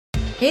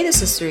Hey,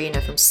 this is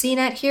Serena from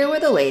CNET here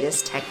with the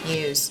latest tech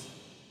news.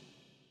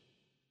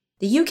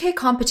 The UK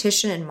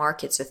Competition and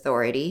Markets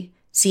Authority,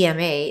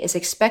 CMA, is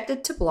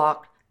expected to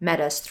block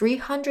Meta's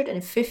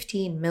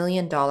 $315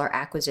 million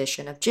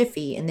acquisition of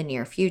Giphy in the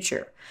near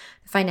future,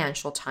 the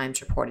Financial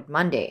Times reported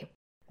Monday.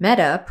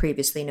 Meta,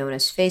 previously known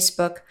as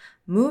Facebook,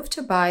 moved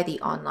to buy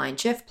the online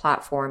GIF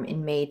platform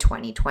in May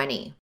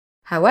 2020.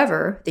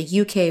 However,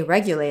 the UK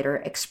regulator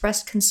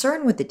expressed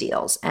concern with the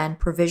deals and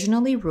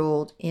provisionally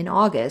ruled in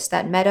August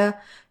that Meta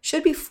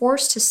should be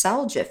forced to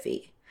sell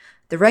Giphy.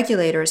 The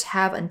regulators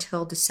have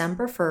until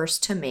December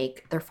 1st to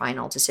make their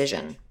final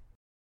decision.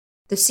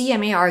 The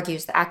CMA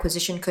argues the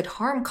acquisition could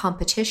harm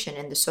competition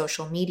in the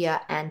social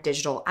media and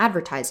digital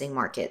advertising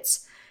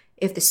markets.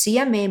 If the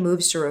CMA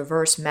moves to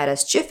reverse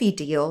Meta's Giphy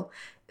deal,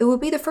 it will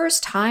be the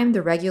first time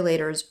the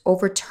regulators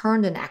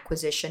overturned an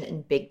acquisition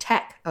in big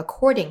tech,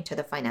 according to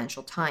the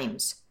Financial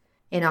Times.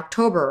 In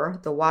October,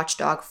 the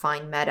watchdog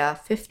fined Meta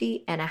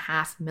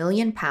 £50.5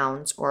 million,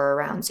 or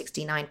around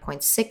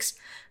 $69.6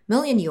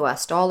 million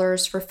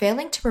US, for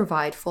failing to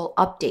provide full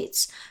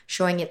updates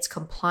showing its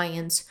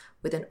compliance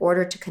with an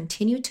order to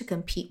continue to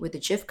compete with the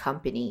GIF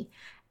company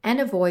and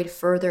avoid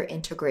further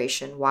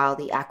integration while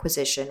the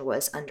acquisition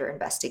was under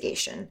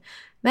investigation.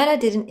 Meta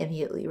didn't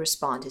immediately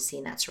respond to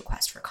CNET's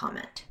request for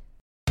comment.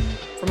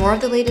 For more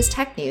of the latest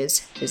tech news,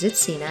 visit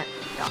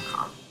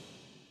cnet.com.